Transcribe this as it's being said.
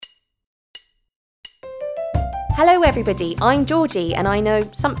Hello everybody, I'm Georgie and I know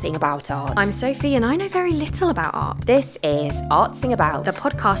something about art. I'm Sophie and I know very little about art. This is Artsing About, the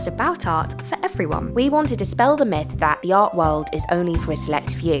podcast about art for everyone. We want to dispel the myth that the art world is only for a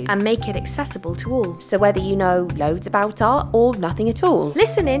select few. And make it accessible to all. So whether you know loads about art or nothing at all.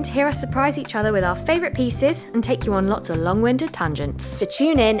 Listen in to hear us surprise each other with our favourite pieces and take you on lots of long-winded tangents. So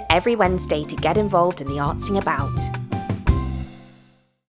tune in every Wednesday to get involved in the Artsing About.